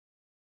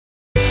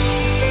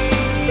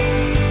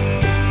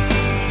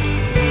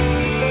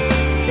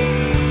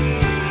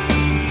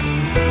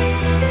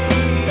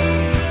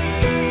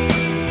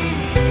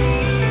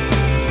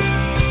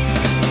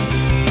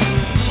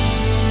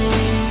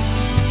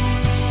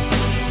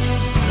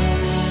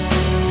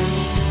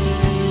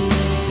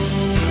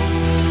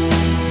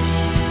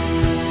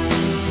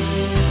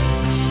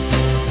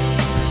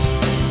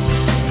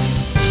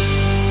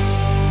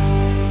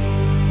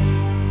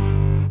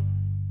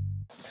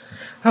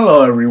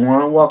Hello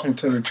everyone, welcome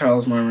to the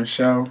Charles Merman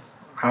Show.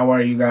 How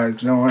are you guys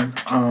doing?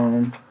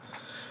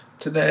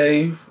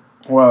 Today,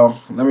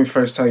 well, let me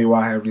first tell you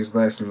why I have these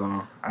glasses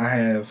on.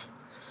 The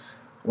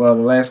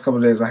last couple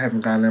of days I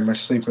haven't gotten that much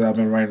sleep because I've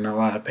been writing a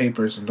lot of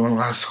papers and doing a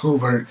lot of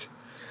schoolwork.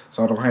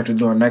 So I don't have to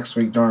do it next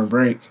week during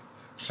break.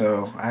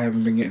 So I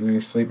haven't been getting any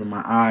sleep in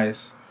my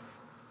eyes.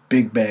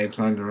 Big bags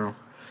under them.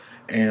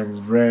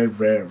 And red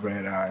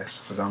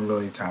eyes because I'm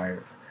really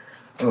tired.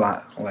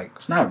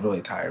 Not really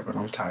tired, but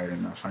I'm tired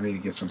enough. I need to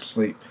get some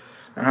sleep.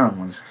 And I don't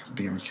want to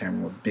be on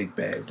camera with big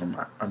bags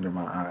under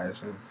my eyes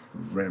and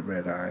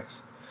red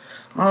eyes.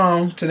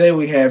 Today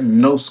we have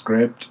no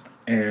script,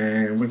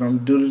 and we're going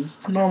to do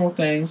the normal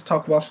things,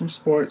 talk about some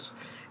sports.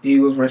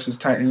 Eagles versus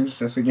Titans.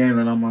 That's a game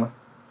that I'm a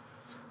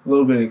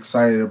little bit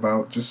excited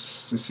about,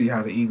 just to see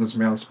how the Eagles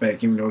bounce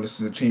back, even though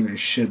this is a team that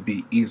should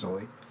beat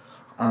easily.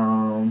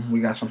 We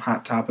got some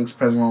hot topics.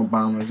 President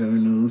Obama is in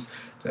the news.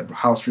 The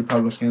House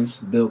Republicans,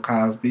 Bill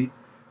Cosby,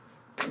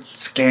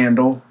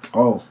 scandal.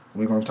 Oh,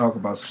 we're going to talk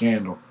about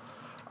scandal.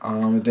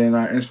 And then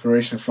our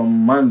inspiration from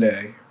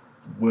Monday,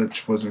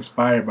 which was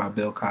inspired by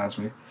Bill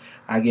Cosby.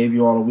 I gave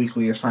you all a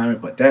weekly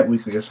assignment, but that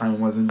weekly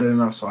assignment wasn't good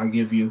enough, so I'm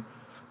going to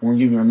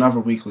give you another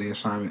weekly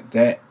assignment.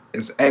 That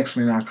is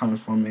actually not coming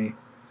from me.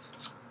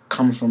 It's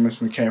coming from Miss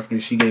McCaffrey.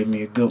 She gave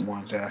me a good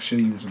one that I should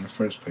have used in the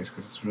first place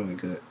because it's really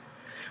good.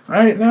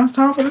 Alright, now it's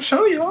time for the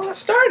show, y'all. Let's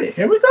start it.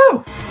 Here we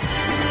go.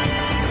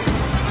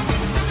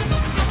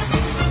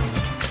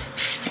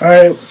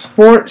 Alright,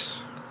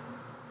 sports.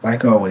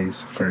 Like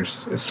always,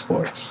 first is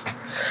sports.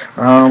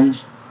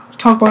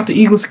 Talk about the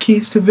Eagles'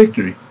 keys to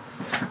victory.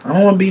 I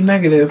don't want to be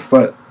negative,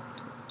 but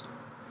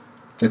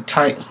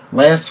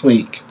last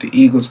week, the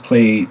Eagles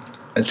played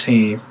a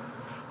team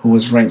who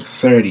was ranked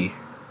 30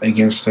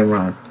 against the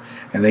run.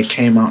 And they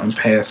came out and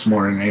passed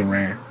more than they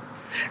ran.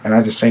 And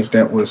I just think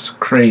that was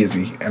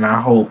crazy. And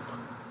I hope,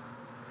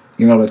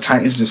 the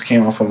Titans just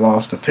came off a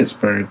loss to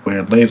Pittsburgh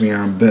where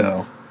Le'Veon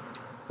Bell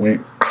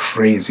went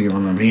crazy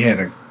on them. He had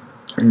an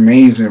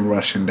amazing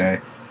rushing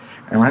day.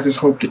 And I just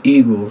hope the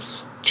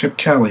Eagles, Chip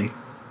Kelly,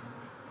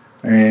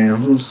 and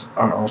who's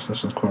our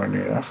offensive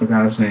coordinator? I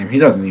forgot his name. He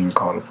doesn't even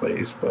call the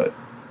plays, but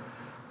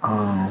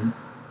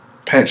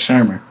Pat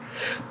Shurmur.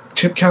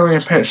 Chip Kelly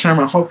and Pat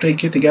Shurmur, I hope they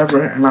get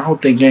together, and I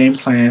hope they game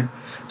plan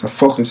to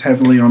focus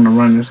heavily on the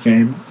run this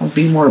game.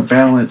 Be more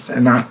balanced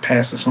and not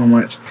pass it so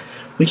much.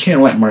 We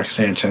can't let Mark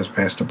Sanchez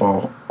pass the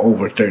ball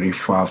over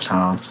 35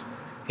 times.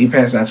 He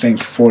passed, I think,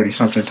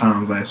 40-something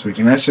times last week,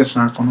 and that's just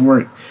not going to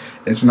work.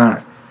 It's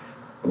not.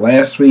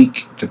 Last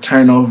week, the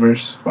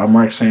turnovers by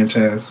Mark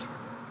Sanchez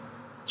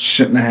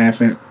shouldn't have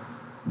happened,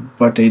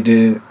 but they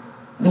did.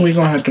 And we're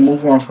going to have to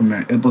move on from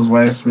that. It was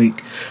last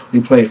week.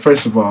 We played,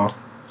 first of all,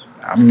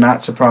 I'm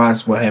not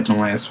surprised what happened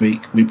last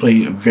week. We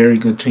played a very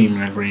good team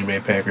in the Green Bay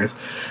Packers.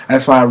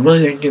 That's why I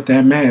really didn't get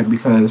that mad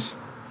because,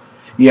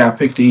 I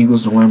picked the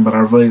Eagles to win, but I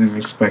really didn't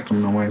expect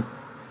them to win.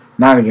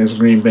 Not against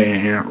Green Bay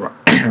and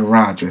Aaron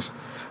Rodgers.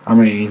 I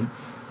mean,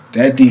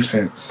 that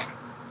defense,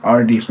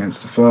 our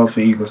defense, the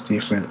Philadelphia Eagles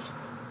defense,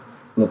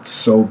 looked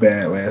so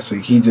bad last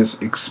week. He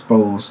just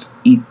exposed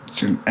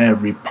each and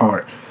every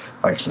part.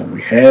 Like when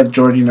we had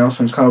Jordy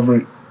Nelson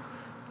covered,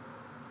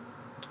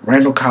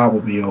 Randall Cobb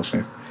will be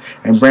open.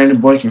 And Brandon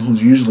Boykin,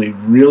 who's usually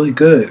really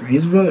good.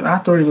 I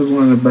thought he was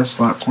one of the best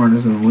slot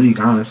corners in the league,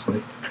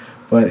 honestly.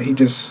 But he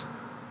just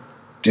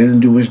didn't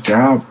do his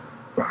job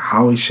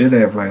how he should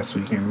have last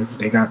week, and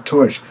they got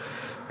torched.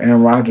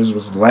 Aaron Rodgers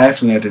was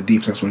laughing at the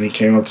defense when he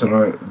came up to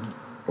the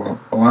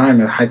line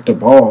and hiked the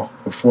ball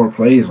for 4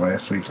 plays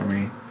last week. I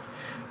mean,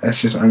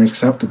 that's just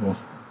unacceptable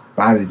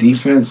by the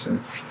defense.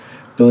 And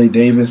Billy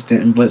Davis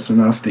didn't blitz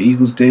enough. The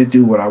Eagles did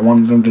do what I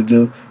wanted them to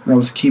do, and that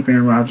was keep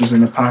Aaron Rodgers in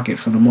the pocket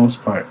for the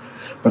most part.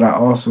 But I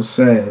also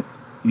said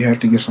you have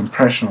to get some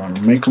pressure on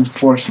him. Make him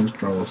force some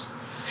throws,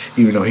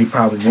 even though he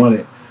probably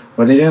wouldn't.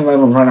 But they didn't let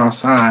him run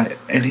outside,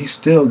 and he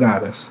still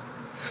got us.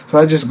 So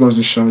that just goes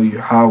to show you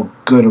how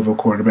good of a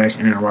quarterback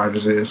Aaron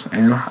Rodgers is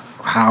and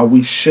how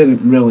we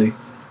shouldn't really.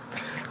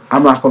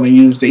 I'm not going to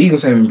use. The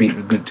Eagles haven't beaten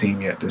a good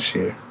team yet this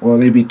year. Well,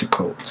 they beat the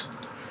Colts.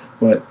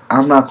 But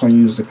I'm not going to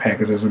use the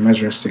Packers as a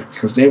measuring stick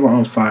because they were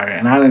on fire.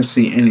 And I didn't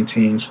see any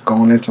team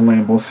going into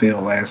Lambeau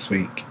Field last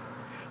week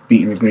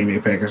beating the Green Bay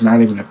Packers,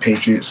 not even the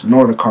Patriots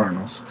nor the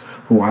Cardinals,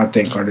 who I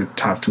think are the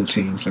top 2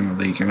 teams in the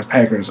league. And the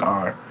Packers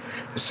are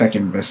the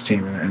second best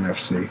team in the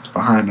NFC,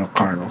 behind the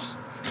Cardinals.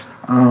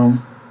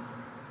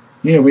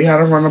 We got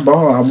to run the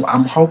ball.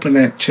 I'm hoping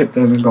that Chip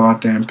doesn't go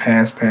out there and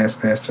pass. We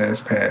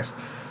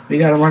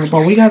got to run the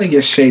ball. We got to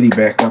get Shady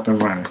back up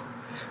and running.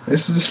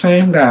 This is the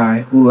same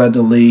guy who led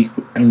the league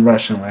in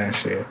rushing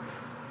last year.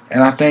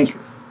 And I think,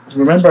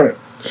 remember,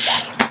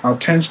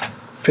 about 10,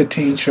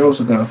 15 shows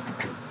ago,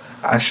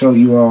 I showed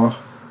you all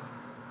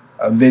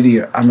a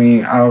video. I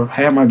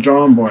had my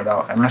drawing board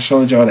out, and I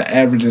showed y'all the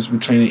averages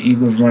between the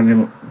Eagles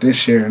running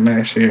this year and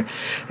last year.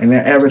 And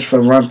their average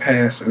for run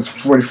pass is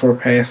 44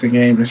 passes a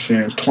game this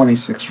year and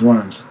 26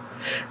 runs.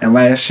 And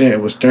last year it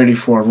was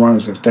 34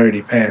 runs and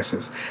 30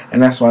 passes.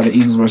 And that's why the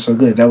Eagles were so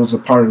good. That was a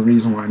part of the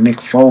reason why Nick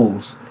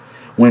Foles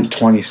went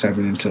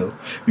 27-2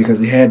 because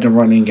he had the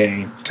running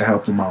game to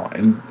help him out.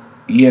 And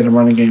yeah, the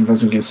running game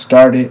doesn't get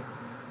started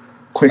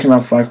quick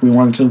enough like we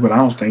wanted to, but I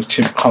don't think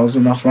Chip calls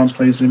enough run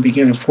plays in the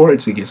beginning for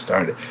it to get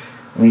started.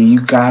 I mean,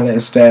 you gotta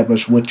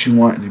establish what you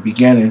want in the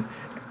beginning,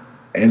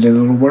 and then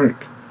it'll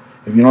work.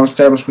 If you don't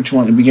establish what you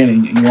want in the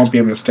beginning, you won't be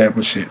able to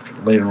establish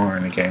it later on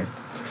in the game.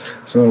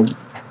 So,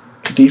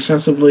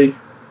 defensively,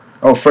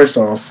 first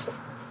off,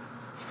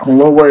 I'm a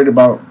little worried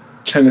about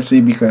Tennessee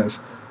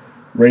because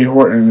Ray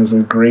Horton is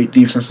a great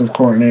defensive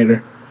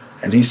coordinator,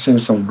 and he's sending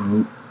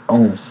some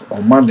on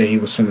Monday. He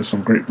was sending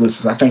some great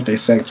blitzes. I think they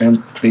sacked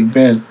Big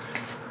Ben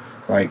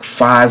like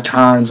 5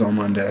 times on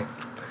Monday.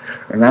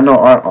 And I know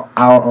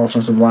our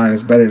offensive line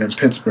is better than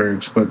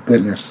Pittsburgh's, but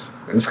goodness,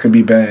 this could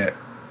be bad.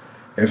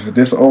 If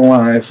this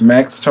O-line, if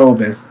Matt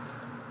Tobin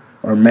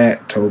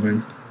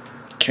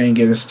can't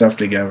get his stuff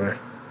together,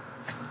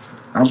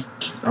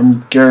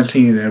 I'm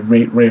guaranteeing that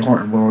Ray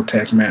Horton will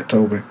attack Matt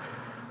Tobin,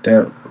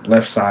 that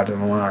left side of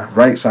the line,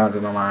 right side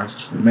of the line,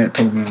 Matt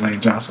Tobin and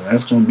Lane Johnson.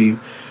 That's going to be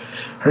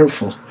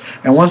hurtful.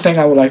 And one thing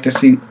I would like to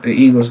see the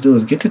Eagles do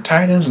is get the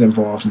tight ends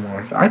involved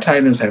more. Our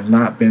tight ends have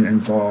not been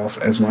involved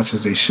as much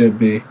as they should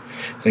be.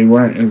 They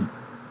weren't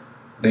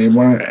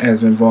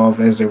as involved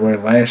as they were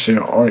last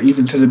year, or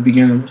even to the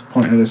beginning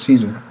point of the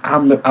season.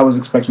 I was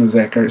expecting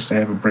Zach Ertz to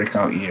have a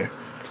breakout year,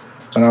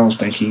 but I don't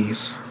think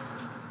he's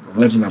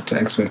living up to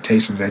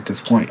expectations at this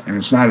point, and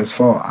it's not his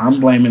fault. I'm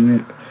blaming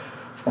it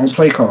on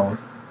play calling.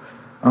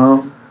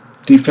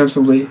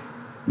 Defensively,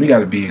 we got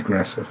to be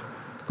aggressive.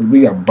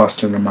 We got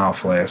bust in the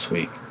mouth last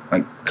week.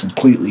 Like,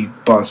 completely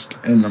bust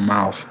in the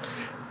mouth.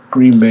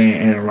 Green Bay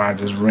and Aaron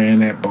Rodgers ran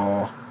that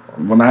ball.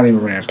 Well, not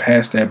even ran,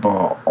 past that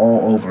ball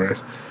all over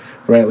us.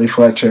 Bradley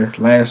Fletcher,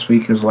 last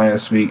week is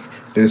last week.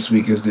 This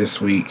week is this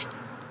week.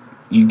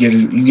 You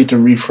get to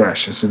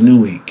refresh. It's a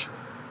new week.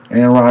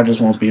 Aaron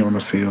Rodgers won't be on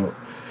the field.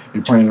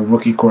 You're playing a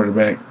rookie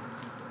quarterback.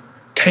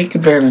 Take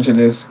advantage of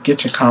this.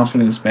 Get your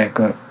confidence back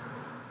up.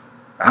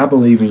 I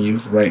believe in you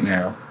right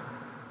now.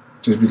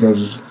 Just because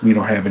we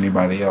don't have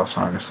anybody else,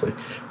 honestly.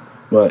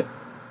 But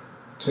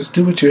just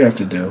do what you have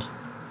to do.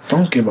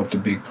 Don't give up the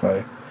big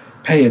play.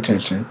 Pay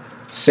attention.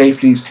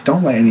 Safeties,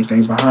 don't let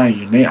anything behind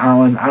you. Nate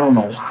Allen, I don't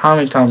know how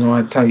many times I'm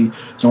going to tell you,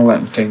 don't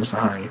let things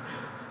behind you.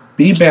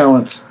 Be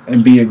balanced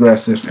and be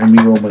aggressive, and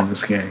we will win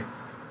this game.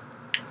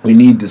 We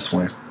need this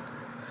win.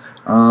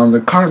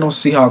 The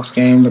Cardinals-Seahawks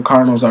game, the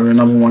Cardinals are the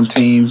 #1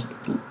 team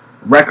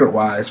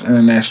record-wise in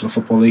the National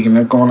Football League, and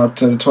they're going up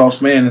to the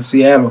 12th man in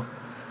Seattle.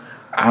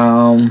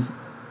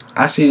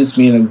 I see this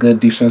being a good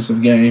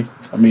defensive game.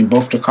 I mean,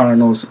 both the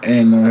Cardinals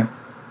and the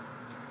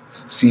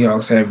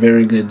Seahawks have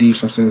very good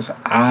defenses.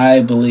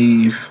 I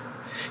believe,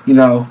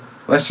 let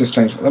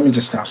me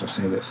just stop and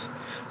say this.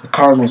 The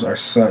Cardinals are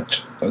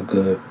such a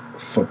good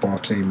football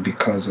team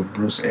because of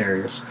Bruce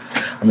Arians.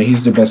 I mean,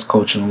 he's the best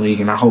coach in the league,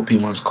 and I hope he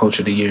wins Coach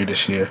of the Year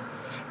this year.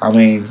 I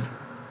mean,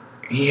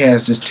 he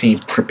has this team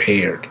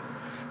prepared.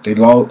 They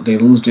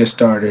lose their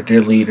starter,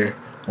 their leader.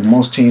 When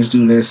most teams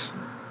do this,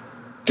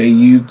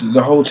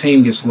 the whole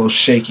team gets a little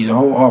shaky. The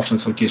whole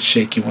offense will get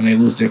shaky when they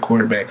lose their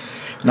quarterback.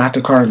 Not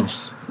the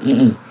Cardinals.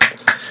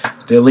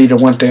 Their leader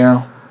went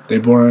down. They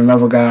brought in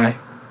another guy.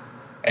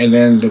 And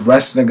then the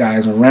rest of the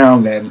guys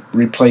around that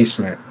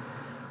replacement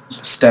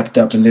stepped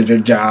up and did their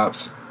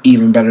jobs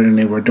even better than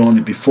they were doing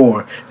it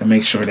before to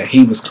make sure that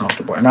he was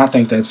comfortable. And I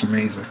think that's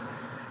amazing.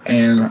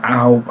 And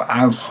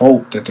I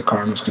hope that the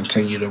Cardinals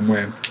continue to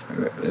win.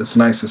 It's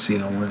nice to see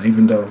them win,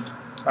 even though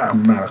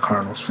I'm not a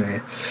Cardinals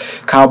fan.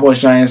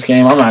 Cowboys-Giants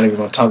game, I'm not even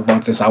going to talk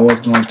about this. I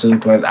was going to,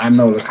 but I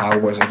know the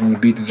Cowboys are going to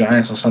beat the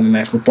Giants on Sunday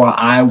Night Football.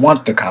 I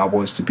want the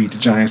Cowboys to beat the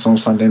Giants on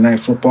Sunday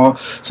Night Football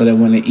so that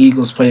when the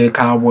Eagles play the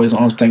Cowboys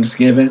on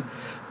Thanksgiving,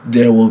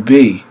 there will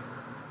be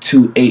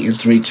 2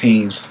 8-3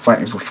 teams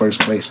fighting for first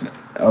place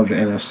of the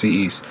NFC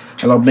East.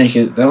 That'll make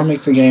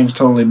the game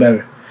totally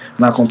better.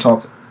 I'm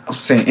not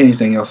saying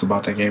anything else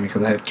about that game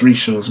because I have 3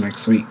 shows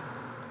next week.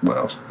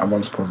 Well, I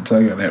wasn't supposed to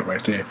tell you that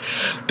right there.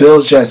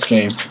 Bills-Jets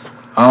game.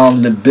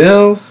 The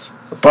Bills,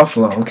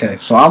 Buffalo. Okay,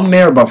 so I'm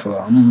near Buffalo.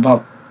 I'm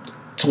about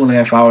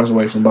 2.5 hours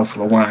away from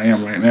Buffalo where I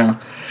am right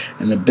now.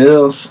 And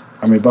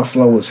the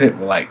Buffalo was hit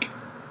with like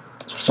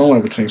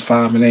somewhere between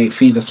 5 and 8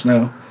 feet of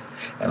snow.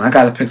 And I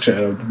got a picture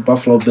of the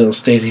Buffalo Bills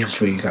Stadium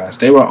for you guys.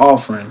 They were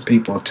offering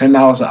people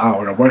 $10 an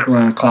hour to work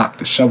around the clock,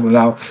 to shovel it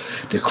out,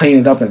 to clean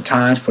it up in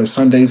time for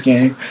Sunday's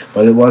game.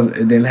 But it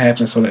didn't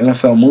happen. So the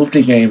NFL moved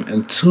the game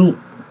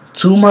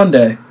to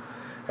Monday,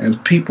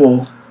 and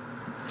to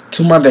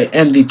Monday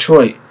in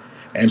Detroit,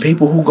 and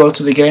people who go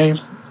to the game,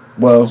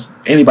 well,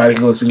 anybody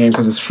can go to the game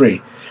because it's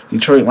free.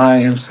 Detroit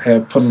Lions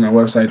have put on their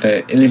website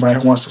that anybody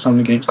who wants to come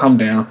to the game, come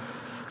down.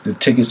 The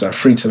tickets are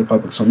free to the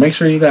public, so make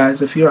sure you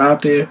guys, if you're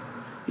out there,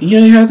 you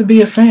don't have to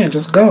be a fan,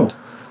 just go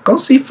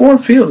see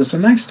Ford Field. It's a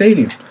nice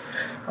stadium.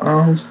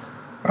 Alright,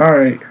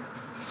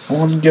 I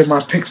want to give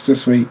my picks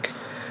this week.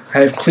 I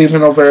have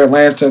Cleveland over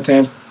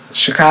Atlanta,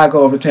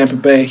 Chicago over Tampa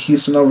Bay,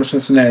 Houston over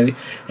Cincinnati,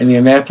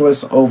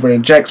 Indianapolis over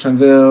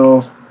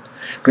Jacksonville,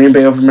 Green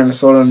Bay over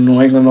Minnesota,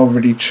 New England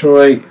over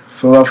Detroit,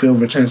 Philadelphia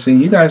over Tennessee.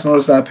 You guys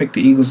notice that I picked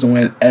the Eagles to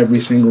win every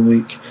single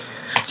week.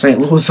 St.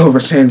 Louis over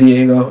San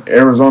Diego.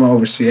 Arizona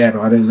over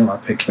Seattle. I didn't know I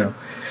picked them.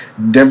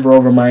 Denver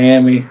over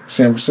Miami.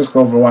 San Francisco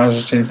over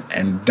Washington.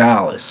 And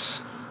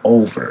Dallas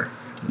over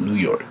New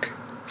York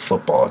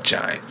Football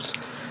Giants.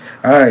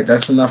 Alright,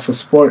 that's enough for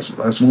sports.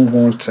 Let's move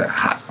on to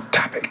hot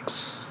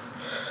topics.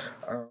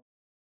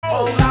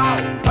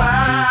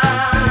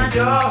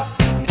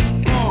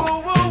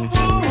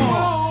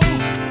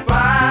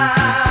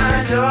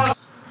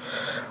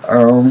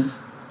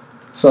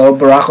 So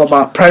Barack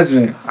Obama,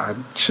 President, I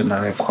should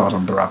not have called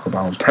him Barack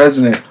Obama,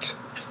 President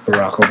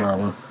Barack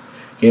Obama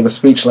gave a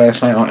speech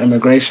last night on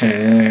immigration,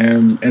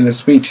 and in the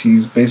speech he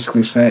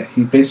basically said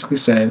he's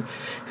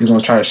going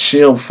to try to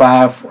shield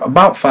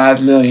about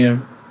 5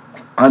 million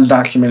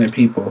undocumented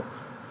people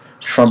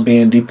from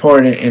being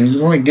deported, and he's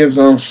going to give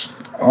them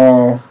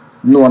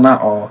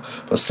not all,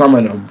 but some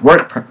of them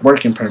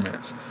working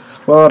permits.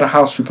 Well, the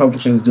House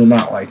Republicans do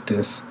not like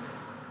this,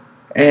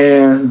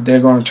 and they're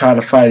going to try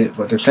to fight it.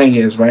 But the thing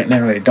is, right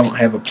now they don't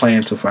have a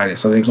plan to fight it,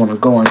 so they're going to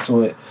go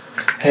into it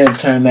head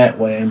turned that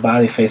way and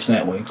body facing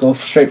that way. Go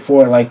straight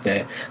forward like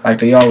that, like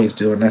they always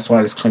do, and that's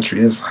why this country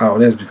is how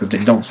it is, because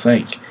they don't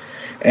think.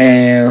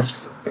 And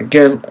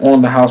again,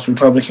 on the House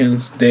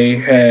Republicans, they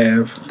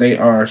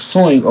are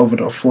suing over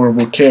the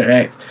Affordable Care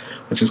Act,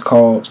 which is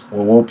called,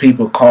 well, what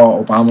people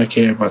call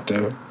Obamacare, but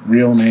the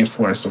real name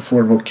for it is the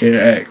Affordable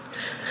Care Act.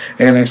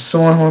 And they're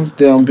suing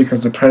them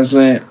because the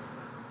president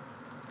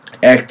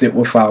acted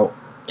without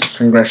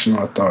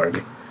congressional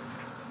authority.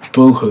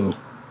 Boo-hoo.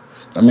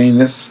 I mean,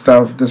 this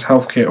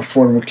healthcare,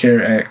 Affordable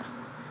Care Act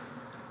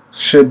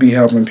should be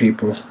helping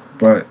people,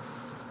 but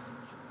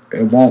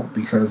it won't,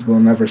 because we'll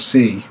never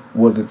see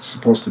what it's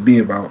supposed to be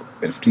about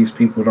if these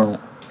people don't.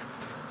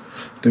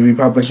 The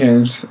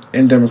Republicans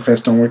and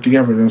Democrats don't work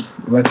together to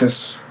let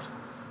this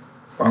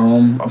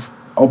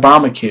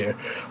Obamacare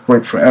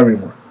work for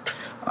everyone.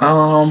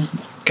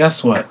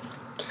 Guess what?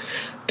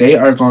 They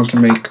are going to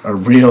make a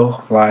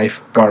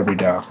real-life Barbie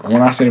doll. And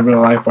when I say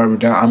real-life Barbie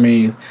doll, I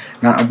mean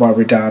not a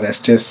Barbie doll that's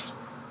just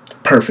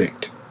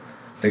perfect.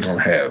 They're going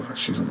to have,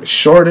 she's going to be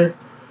shorter.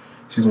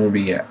 She's going to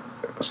be the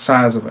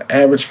size of an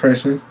average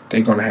person. They're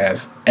going to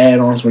have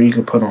add-ons where you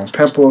can put on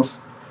pimples,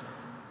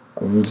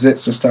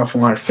 zits and stuff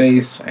on her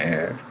face,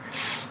 and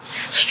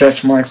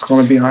stretch marks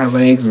going to be on her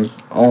legs and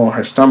on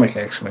her stomach,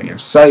 actually, and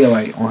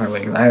cellulite on her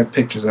legs. I have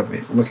pictures of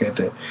it. Look at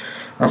that.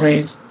 I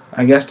mean,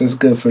 I guess that's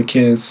good for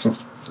kids,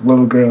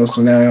 little girls,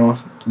 because now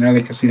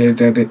they can see that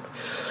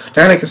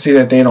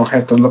they don't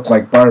have to look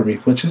like Barbie,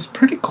 which is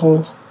pretty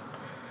cool.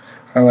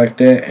 I like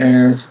that.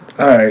 And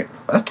alright,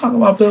 let's talk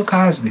about Bill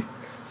Cosby.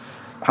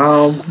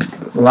 A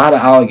lot of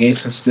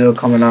allegations still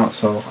coming out,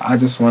 so I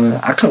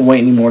couldn't wait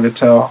anymore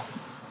to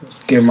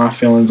give my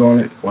feelings on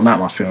it. Well, not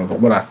my feelings,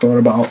 but what I thought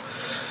about.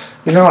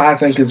 You know, I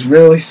think it's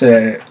really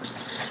sad.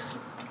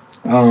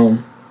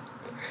 And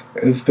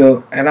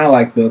I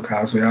like Bill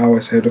Cosby. I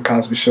always say the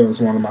Cosby Show is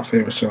one of my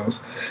favorite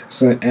shows.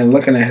 So, and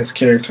looking at his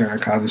character in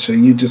the Cosby Show,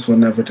 you just would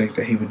never think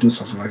that he would do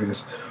something like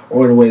this,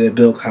 or the way that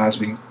Bill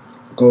Cosby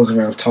goes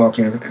around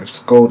talking and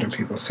scolding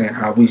people, saying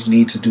how we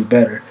need to do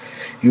better.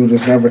 You would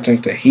just never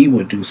think that he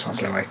would do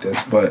something like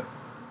this, but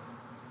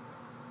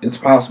it's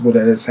possible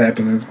that it's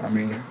happening. I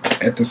mean,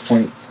 at this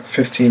point,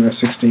 15 or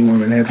 16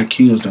 women have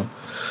accused him.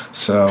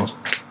 So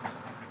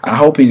I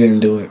hope he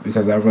didn't do it,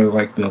 because I really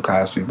like Bill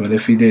Cosby. But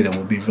if he did, it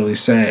would be really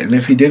sad. And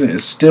if he didn't,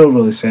 it's still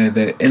really sad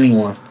that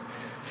anyone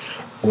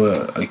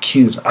would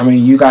accuse. I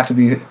mean, you got to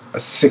be a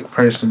sick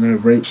person to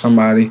rape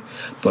somebody,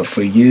 but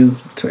for you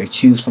to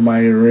accuse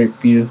somebody of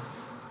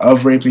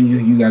raping you,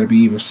 you got to be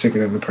even sicker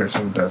than the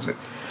person who does it.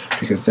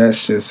 Because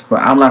that's just,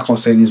 but I'm not going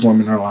to say these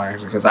women are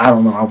lying, because I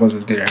don't know, I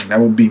wasn't there. And that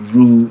would be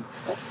rude,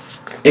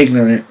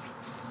 ignorant,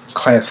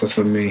 classless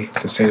of me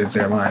to say that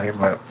they're lying.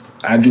 But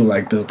I do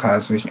like Bill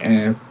Cosby,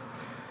 and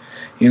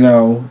you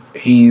know,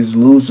 he's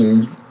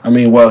losing. I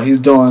mean, well, he's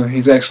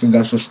actually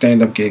done some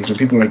stand-up gigs, and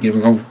people are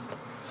giving him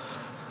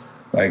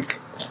like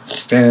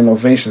standing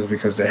ovations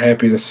because they're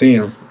happy to see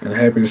him and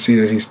happy to see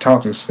that he's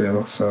talking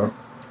still. So,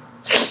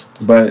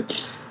 but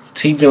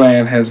TV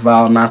Land has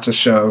vowed not to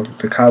show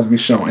the Cosby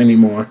Show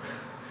anymore,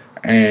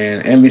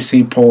 and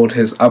NBC pulled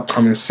his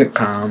upcoming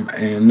sitcom,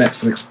 and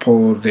Netflix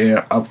pulled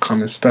their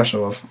upcoming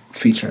special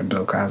featuring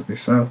Bill Cosby.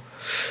 So,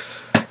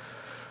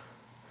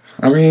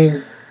 I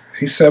mean,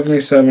 he's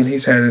 77.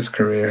 He's had his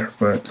career,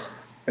 but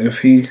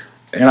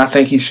and I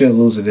think he should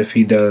lose it if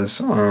he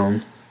does,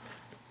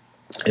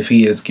 if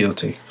he is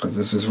guilty, because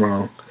this is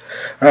wrong.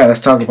 All right, let's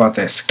talk about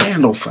that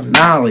scandal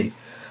finale.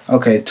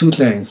 Okay, two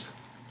things.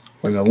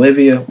 When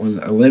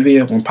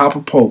Papa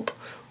Pope,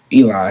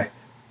 Eli,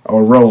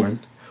 or Rowan,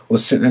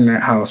 was sitting in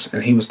that house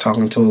and he was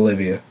talking to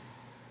Olivia,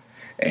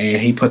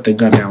 and he put the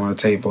gun down on the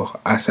table,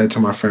 I said to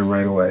my friend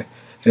right away,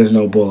 there's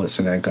no bullets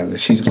in that gun, and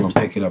she's going to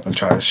pick it up and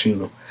try to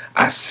shoot him.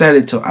 I said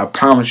it to her. I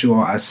promise you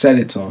all, I said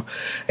it to him.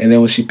 And then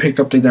when she picked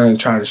up the gun and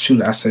tried to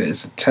shoot it, I said,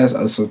 it's a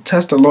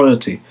test of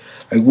loyalty.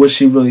 Like, would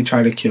she really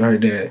try to kill her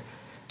dad?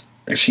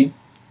 And she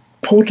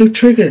pulled the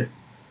trigger.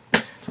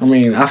 I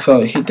mean, I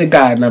felt the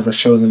guy never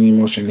showed any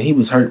emotion. He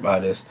was hurt by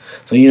this.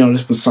 So,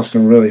 this was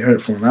something really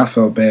hurtful. And I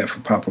felt bad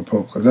for Papa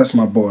Pope because that's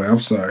my boy. I'm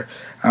sorry.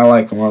 I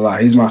like him a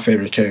lot. He's my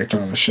favorite character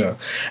on the show.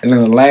 And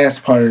then the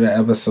last part of the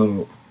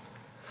episode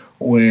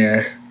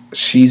where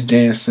she's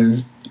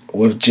dancing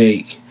with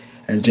Jake.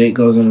 And Jake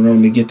goes in the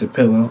room to get the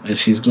pillow. And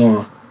she's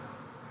gone.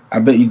 I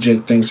bet you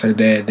Jake thinks her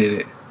dad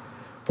did it.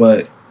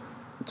 But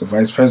the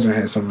vice president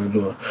had something to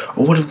do with it.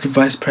 Or what if the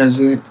vice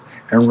president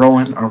and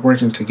Rowan are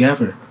working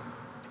together?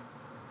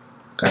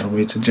 Gotta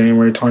wait till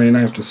January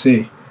 29th to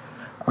see.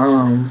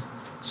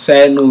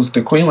 Sad news,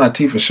 the Queen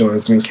Latifah show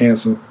has been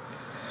canceled.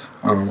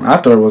 I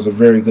thought it was a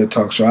very good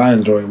talk show. I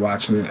enjoyed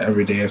watching it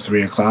every day at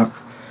 3 o'clock.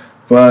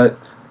 But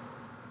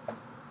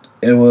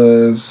it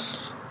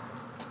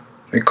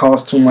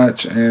cost too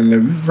much and the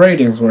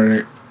ratings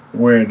were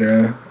where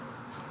the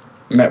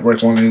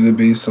network wanted it to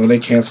be, so they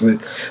canceled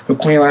it. But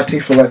Queen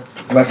Latifah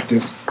left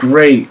this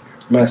great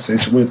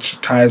message which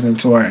ties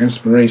into our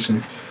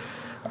inspiration.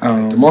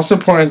 The most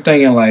important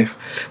thing in life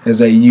is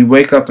that you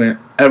wake up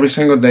every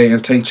single day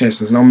and take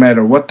chances, no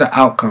matter what the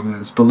outcome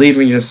is. Believe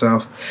in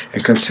yourself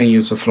and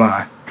continue to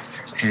fly.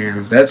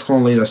 And that's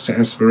going to lead us to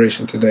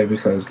inspiration today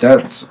because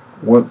that's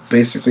what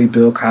basically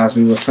Bill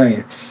Cosby was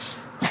saying.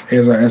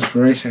 Here's our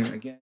inspiration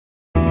again.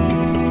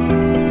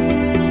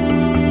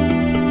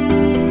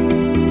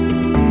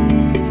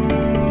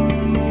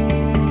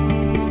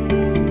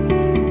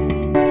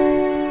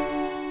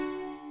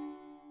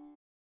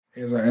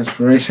 Here's our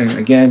inspiration.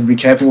 Again,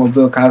 recapping what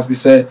Bill Cosby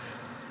said.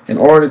 In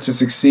order to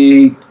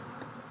succeed,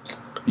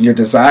 your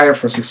desire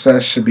for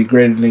success should be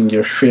greater than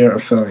your fear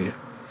of failure.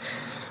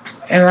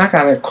 And I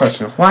got a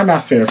question. Why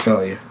not fear of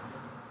failure?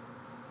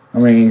 I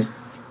mean,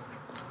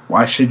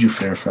 why should you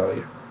fear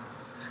failure?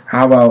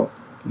 How about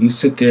you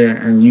sit there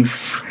and you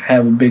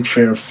have a big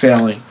fear of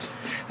failing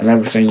in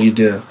everything you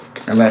do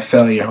and let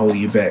failure hold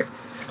you back?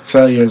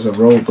 Failure is a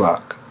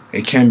roadblock.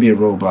 It can be a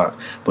roadblock,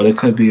 but it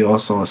could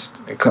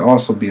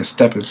also be a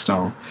stepping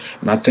stone.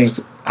 And I think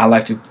I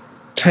like to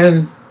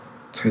tend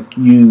to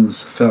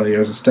use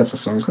failure as a stepping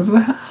stone because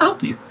it'll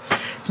help you.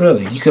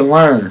 Really, you can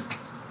learn.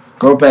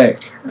 Go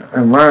back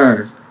and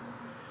learn.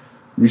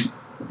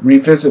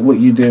 Revisit what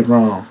you did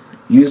wrong.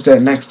 Use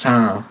that next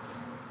time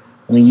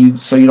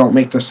so you don't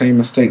make the same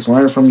mistakes.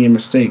 Learn from your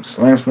mistakes.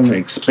 Learn from the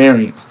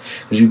experience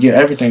because you get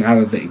everything out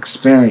of the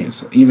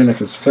experience. Even if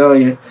it's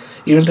failure,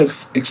 even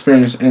if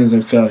experience ends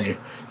in failure,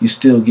 you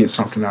still get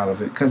something out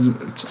of it because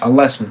it's a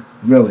lesson,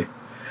 really.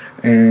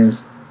 And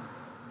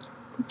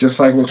just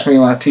like what Queen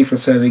Latifah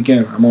said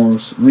again, I'm going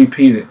to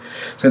repeat it.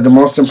 Said the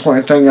most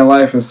important thing in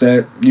life is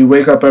that you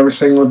wake up every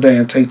single day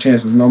and take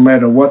chances. No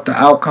matter what the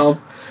outcome,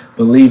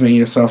 believe in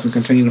yourself and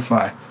continue to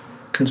fly.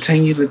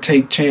 Continue to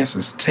take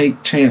chances.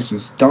 Take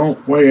chances.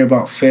 Don't worry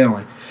about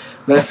failing.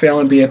 Let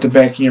failing be at the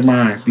back of your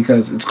mind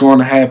because it's going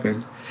to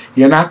happen.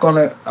 You're not going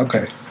to...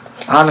 Okay.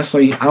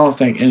 Honestly, I don't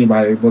think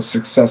anybody was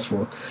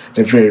successful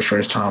the very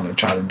first time they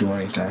tried to do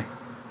anything.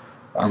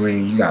 I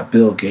mean, you got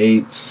Bill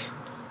Gates,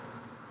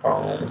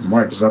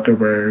 Mark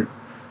Zuckerberg.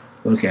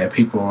 Look at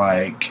people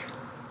like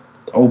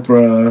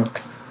Oprah,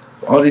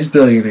 all these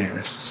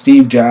billionaires.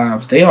 Steve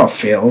Jobs, they all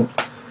failed.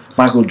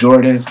 Michael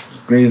Jordan,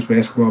 greatest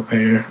basketball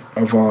player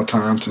of all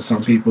time to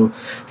some people,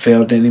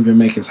 failed, didn't even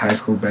make his high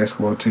school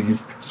basketball team.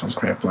 Some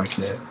crap like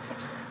that.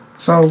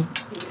 So,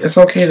 it's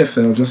okay to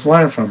fail. Just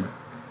learn from it.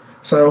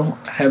 So,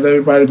 have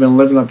everybody been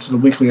living up to the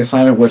weekly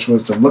assignment, which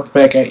was to look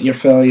back at your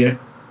failure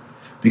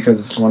because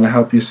it's going to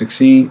help you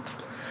succeed?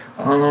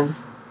 I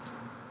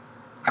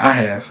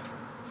have.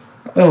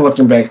 I've been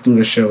looking back through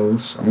the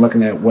shows. I'm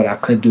looking at what I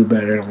could do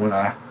better and what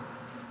I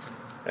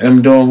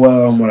am doing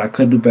well and what I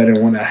could do better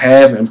and what I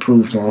have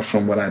improved on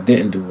from what I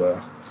didn't do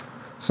well.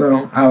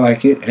 So, I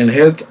like it. And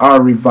here's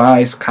our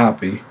revised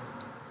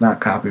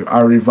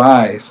our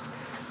revised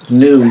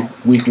new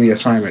weekly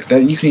assignment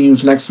that you can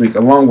use next week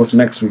along with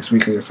next week's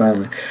weekly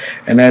assignment,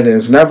 and that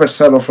is never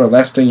settle for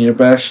less than your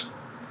best.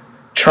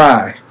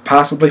 Try,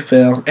 possibly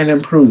fail, and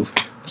improve.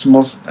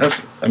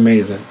 That's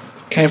amazing.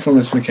 Came from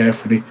Miss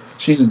McCafferty.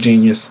 She's a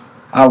genius.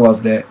 I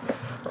love that.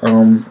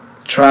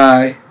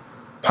 Try,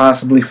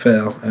 possibly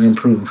fail, and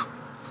improve.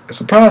 It's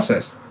a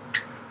process.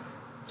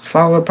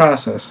 Follow the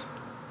process.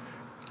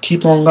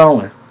 Keep on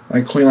going.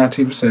 Like Queen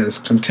Latifah says,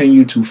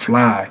 continue to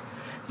fly.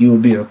 You will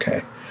be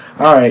okay.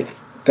 Alright.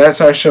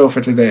 That's our show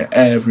for today,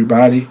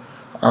 everybody.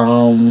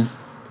 Thank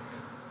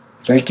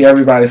you,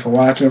 everybody, for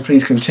watching.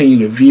 Please continue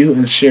to view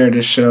and share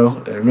this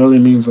show. It really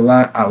means a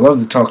lot. I love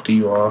to talk to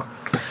you all.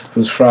 It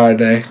was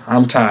Friday.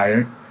 I'm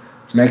tired.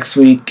 Next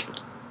week,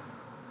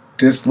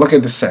 look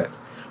at the set.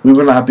 We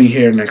will not be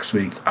here next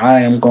week.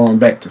 I am going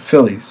back to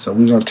Philly, so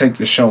we're going to take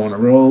the show on the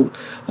road.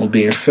 We'll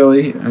be in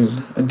Philly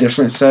in a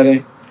different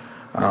setting.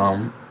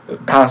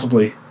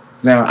 Possibly.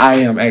 Now, I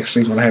am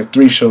actually going to have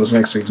 3 shows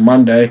next week.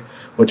 Monday,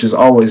 which is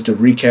always the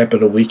recap of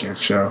the weekend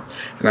show.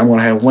 And I'm going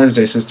to have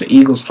Wednesday, since the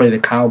Eagles play the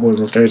Cowboys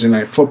on Thursday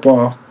Night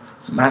Football.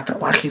 Why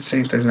I keep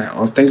saying Thursday night?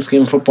 On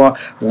Thanksgiving football,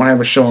 I'm going to have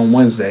a show on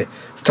Wednesday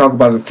to talk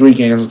about the 3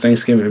 games of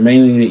Thanksgiving,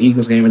 mainly the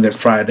Eagles game, and then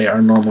Friday, our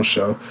normal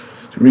show,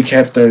 to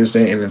recap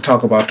Thursday, and then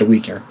talk about the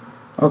weekend.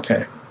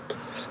 Okay.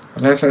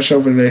 Well, that's our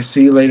show for today.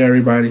 See you later,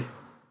 everybody.